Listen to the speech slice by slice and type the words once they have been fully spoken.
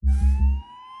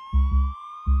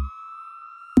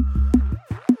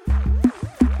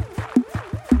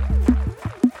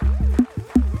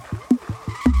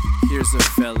Here's a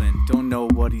felon, don't know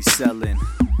what he's selling.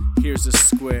 Here's a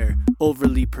square,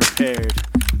 overly prepared,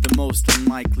 the most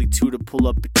unlikely to pull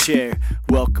up a chair.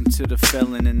 Welcome to the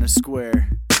Felon in the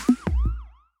Square.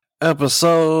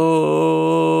 Episode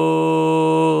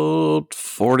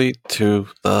 42,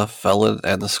 The Felon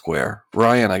and the Square.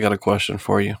 Ryan, I got a question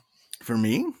for you. For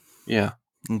me? Yeah.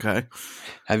 Okay.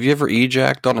 Have you ever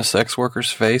ejacked on a sex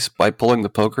worker's face by pulling the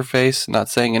poker face, not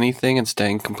saying anything, and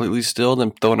staying completely still, then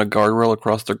throwing a guardrail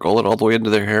across their gullet all the way into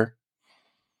their hair?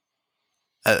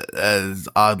 As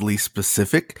oddly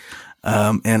specific.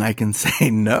 And I can say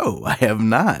no, I have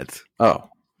not. Oh.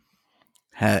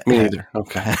 Me neither.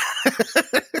 Okay.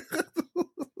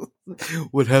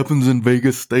 What happens in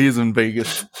Vegas stays in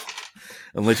Vegas.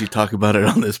 Unless you talk about it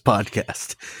on this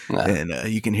podcast. Nah. And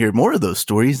you can hear more of those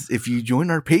stories if you join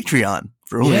our Patreon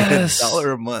for only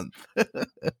 $1 a month.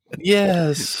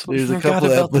 Yes. There's we a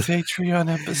couple about the Patreon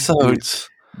episodes.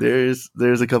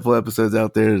 There's a couple episodes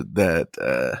out there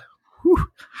that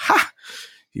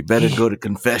you better go to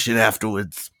confession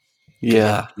afterwards.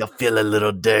 Yeah. You'll feel a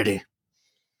little dirty.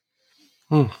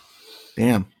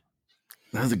 Damn.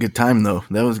 That was a good time, though.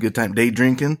 That was a good time. Day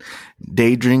drinking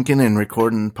and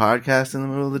recording podcasts in the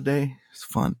middle of the day. It's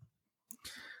fun.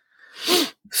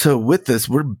 So with this,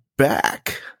 we're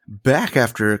back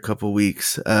after a couple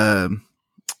weeks. We're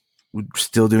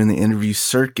still doing the interview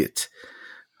circuit.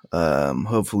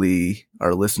 Hopefully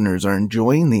our listeners are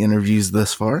enjoying the interviews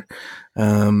thus far.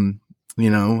 I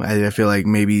feel like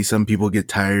maybe some people get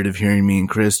tired of hearing me and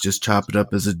Chris just chop it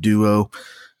up as a duo.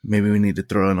 Maybe we need to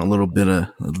throw in a little bit of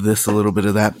this, a little bit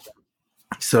of that.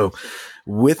 So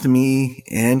with me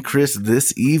and Chris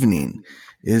this evening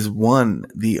is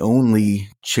the only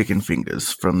Chicken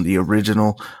Fingaz from the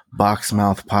original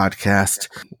Boxmouth podcast.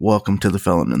 Welcome to the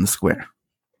Felon in the Square.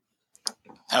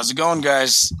 How's it going,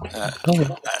 guys?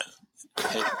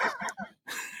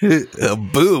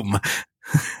 Boom.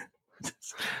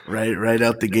 Right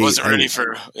out the gate. Wasn't ready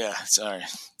for, sorry.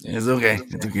 It's okay.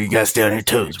 You gotta stay on your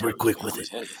toes. We're quick with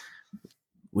it.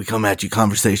 We come at you,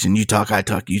 conversation. You talk, I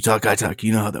talk. You talk, I talk.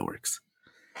 You know how that works.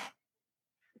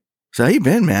 So how you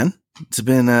been, man? It's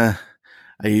been, I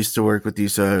used to work with you,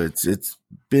 so it's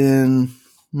been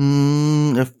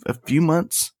a few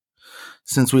months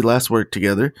since we last worked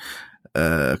together.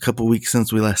 A couple weeks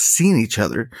since we last seen each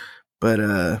other. But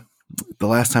the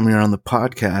last time we were on the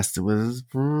podcast, it was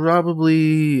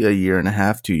probably a year and a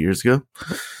half, 2 years ago.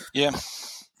 Yeah.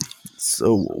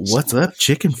 So what's up,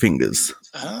 Chicken Fingaz?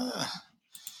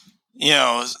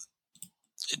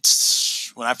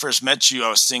 It's when I first met you, I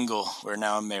was single. Where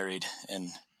now I'm married and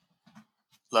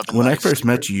loving When life. I first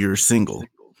met you, you were single.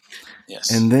 Yes.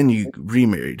 And then you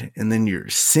remarried, and then you're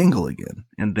single again,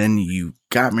 and then you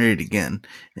got married again.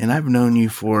 And I've known you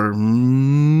for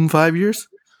 5 years.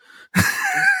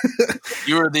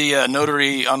 You were the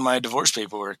notary on my divorce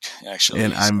paperwork, actually.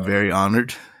 And I'm very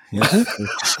honored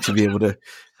to be able to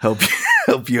help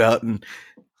you out and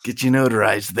get you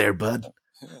notarized there, bud.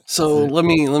 So let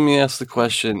me ask the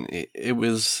question. It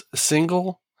was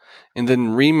single and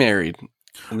then remarried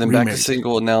and then back to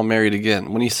single and now married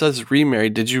again. When he says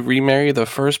remarried, did you remarry the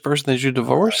first person that you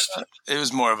divorced? It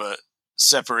was more of a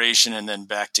separation and then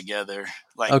back together.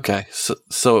 Okay,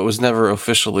 so it was never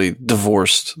officially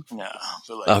divorced. No,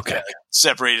 but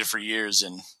separated for years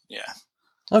and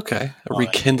Okay, a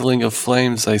rekindling of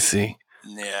flames. I see.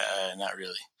 Yeah, not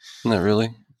really. Not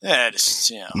really. Yeah, just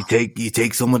You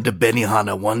take someone to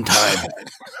Benihana one time,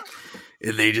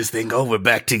 and they just think, "Oh, we're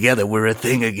back together. We're a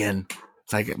thing again."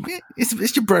 It's like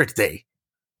it's your birthday.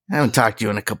 I haven't talked to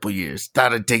you in a couple years.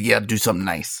 Thought I'd take you out to do something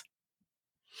nice.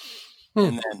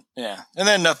 And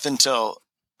then nothing till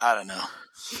I don't know.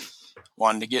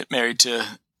 Wanted to get married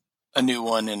to a new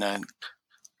one, and I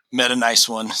met a nice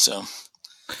one. So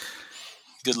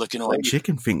good looking one.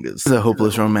 Chicken Fingaz. The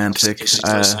hopeless romantic.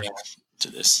 To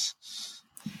this.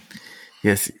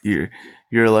 Yes, you're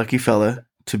a lucky fella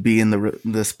to be in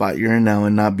the spot you're in now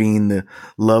and not being the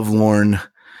lovelorn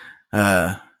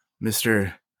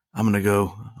Mr. I'm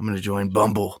gonna join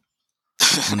Bumble.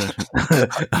 I'm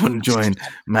gonna join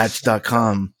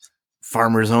Match.com,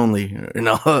 Farmers Only, and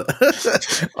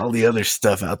all the other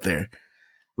stuff out there.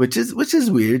 Which is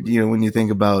weird, when you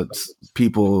think about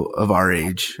people of our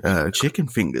age. Chicken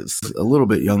Fingaz, a little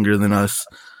bit younger than us,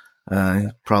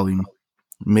 probably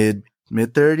mid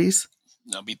 30s.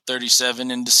 I'll be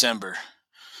 37 in December.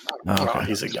 Oh,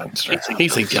 he's a youngster.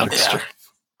 He's a youngster.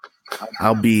 Yeah.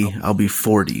 I'll be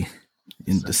 40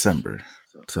 in December,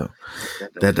 so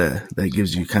that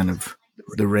gives you kind of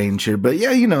the range here. But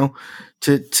yeah,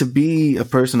 to be a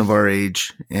person of our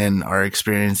age and our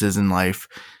experiences in life,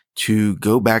 to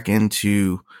go back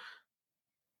into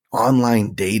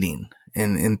online dating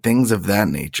and things of that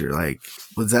nature. Like,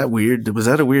 was that weird? Was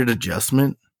that a weird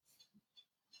adjustment?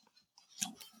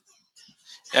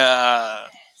 Talking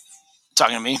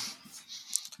to me?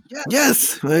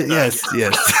 Yes. Yes.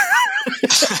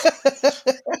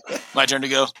 My turn to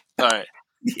go? All right.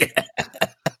 Yeah.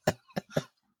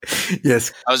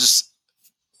 Yes. I was just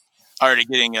already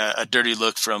getting a dirty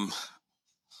look from,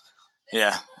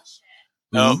 yeah.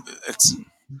 Oh, it's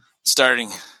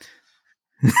starting.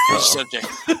 Subject.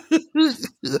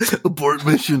 Abort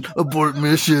mission. Oh,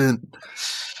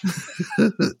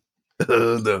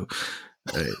 no.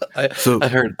 Right. I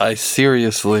heard, I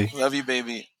seriously. Love you,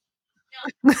 baby.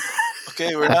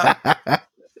 Okay, we're not.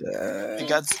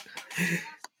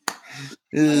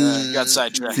 It got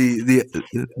sidetracked. See,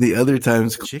 the other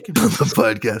times Chicken on the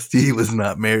podcast, he was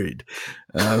not married.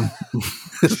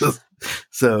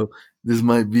 So this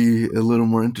might be a little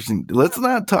more interesting. Let's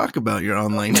not talk about your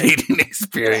online dating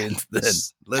experience then.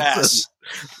 Let's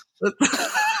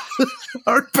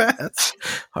hard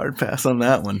pass on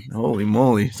that one. Holy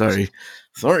moly. Sorry.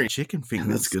 Chicken Fingaz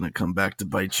that's going to come back to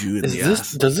bite you in the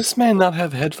ass. Does this man not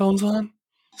have headphones on?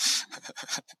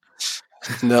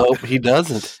 No, he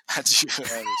doesn't. That's you.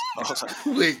 Hold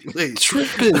on. Wait.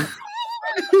 Tripping.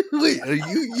 Wait, are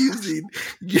you using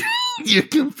your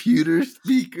computer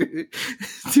speaker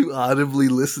to audibly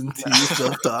listen to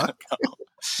yourself talk?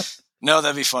 No,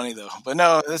 that'd be funny though. But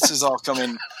no, this is all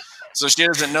coming. So she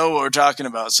doesn't know what we're talking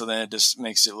about. So then it just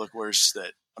makes it look worse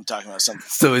that I'm talking about something.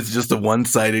 So it's just a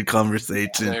one-sided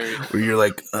conversation where you're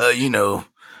like, I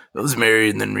was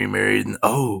married and then remarried. And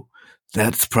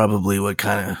that's probably what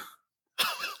kind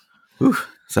of,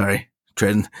 sorry,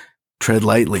 tread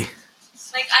lightly.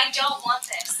 Like, I don't want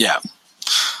this. Yeah.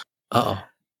 Uh-oh.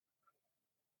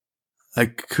 I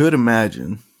could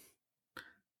imagine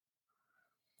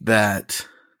that,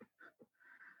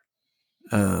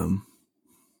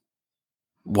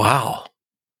 wow.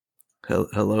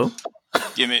 Hello?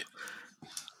 Give me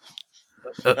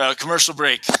commercial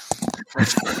break.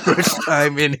 First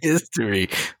time in history,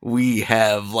 we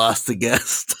have lost a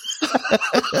guest.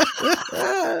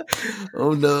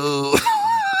 Oh no.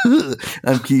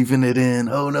 I'm keeping it in.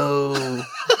 Oh no.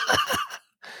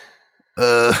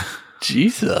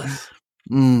 Jesus.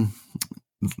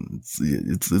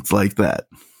 It's like that.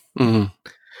 Mm.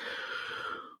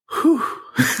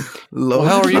 Well,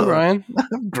 how are you, Ryan?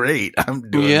 I'm great. I'm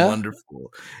doing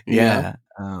wonderful. Yeah.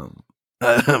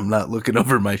 I'm not looking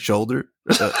over my shoulder.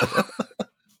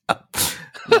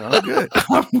 I'm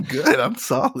good. I'm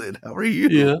solid. How are you?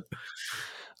 Yeah.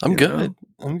 I'm good.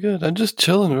 I'm good. I'm just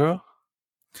chilling, bro.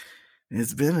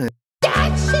 It's been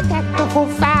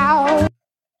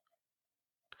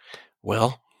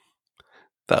Well,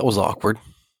 that was awkward.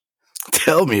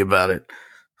 Tell me about it.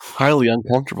 Highly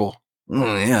uncomfortable.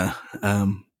 Oh, yeah.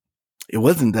 It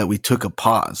wasn't that we took a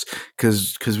pause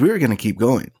because we were going to keep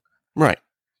going. Right.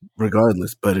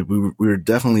 Regardless, but we were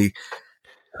definitely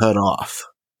cut off.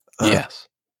 Yes.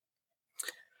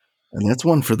 And that's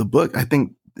one for the book. I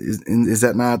think, is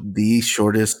that not the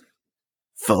shortest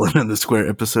Felon in the Square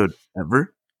episode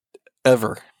ever?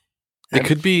 Ever. It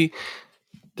could be,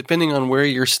 depending on where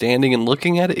you're standing and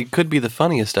looking at it, it could be the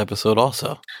funniest episode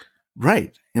also.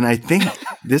 Right. And I think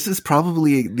this is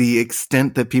probably the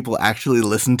extent that people actually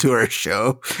listen to our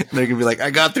show. And they're going to be like,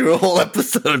 I got through a whole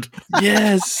episode.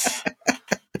 Yes.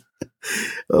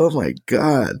 Oh my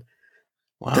God.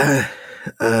 Wow.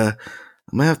 I'm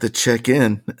going to have to check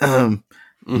in.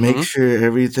 Make sure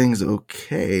everything's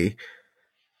okay.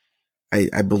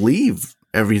 I believe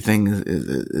everything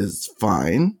is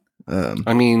fine.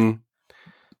 I mean,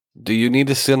 do you need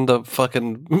to send a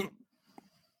fucking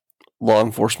law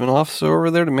enforcement officer over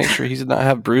there to make sure he does not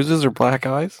have bruises or black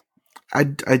eyes? I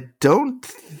don't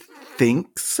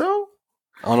think so.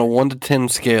 On a 1 to 10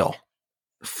 scale.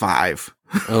 5.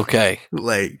 Okay.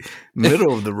 Like,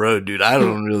 middle of the road, dude. I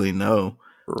don't really know.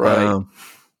 Right.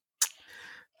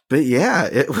 But yeah,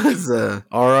 it was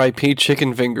R.I.P.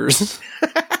 Chicken Fingers.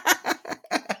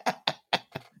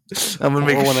 I'm gonna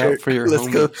make a shirt out for your Let's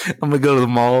homie. go. I'm gonna go to the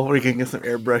mall where you can get some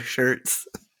airbrush shirts.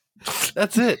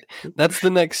 That's it. That's the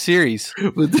next series.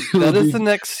 That is the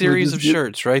next series of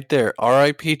shirts right there.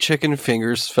 R.I.P. Chicken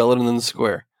Fingers, Felon in the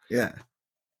Square. Yeah.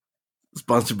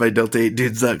 Sponsored by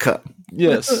Delta8Dudes.com.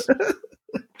 Yes.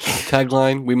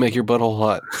 Tagline: we make your butthole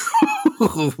hot.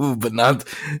 But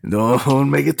don't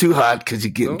make it too hot because you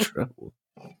get in trouble.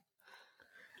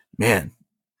 Man.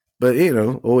 But,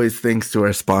 always thanks to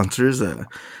our sponsors,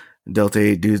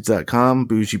 Delta8Dudes.com,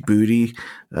 Bougie Booty,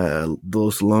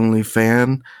 Los Lonely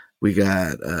Fan. We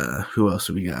got, who else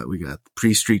do we got? We got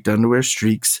Pre-Streaked Underwear,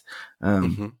 Streaks.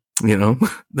 You know,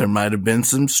 there might have been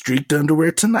some streaked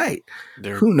underwear tonight.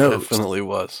 There Who knows? definitely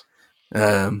was.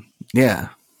 Yeah.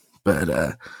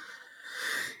 But,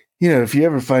 you know, if you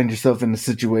ever find yourself in a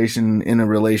situation in a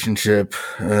relationship,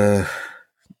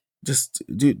 just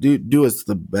do what's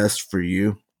the best for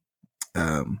you.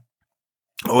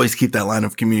 Always keep that line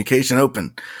of communication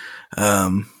open.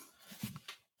 I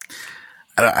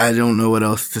don't know what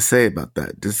else to say about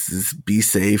that. Just be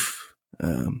safe.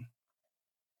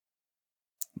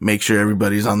 Make sure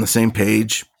everybody's on the same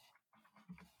page.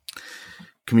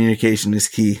 Communication is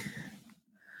key.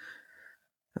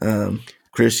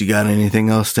 Chris, you got anything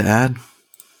else to add?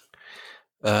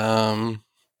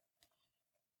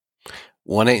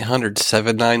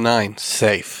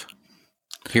 1-800-799-SAFE.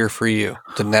 Here for you.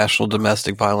 The National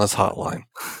Domestic Violence Hotline.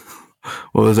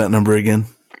 What was that number again?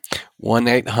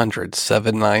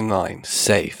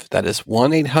 1-800-799-SAFE. That is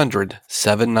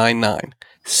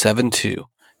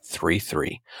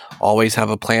 1-800-799-7233. Always have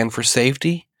a plan for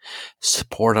safety,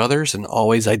 support others, and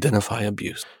always identify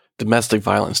abuse. Domestic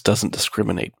violence doesn't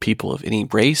discriminate. People of any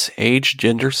race, age,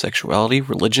 gender, sexuality,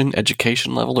 religion,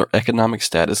 education level, or economic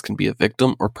status can be a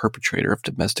victim or perpetrator of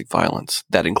domestic violence.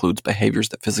 That includes behaviors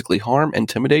that physically harm,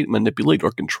 intimidate, manipulate,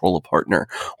 or control a partner,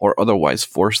 or otherwise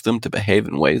force them to behave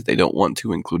in ways they don't want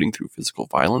to, including through physical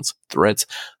violence, threats,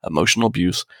 emotional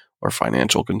abuse, or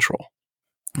financial control.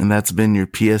 And that's been your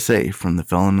PSA from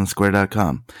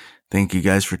thefeloninsquare.com. Thank you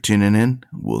guys for tuning in.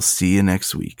 We'll see you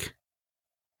next week.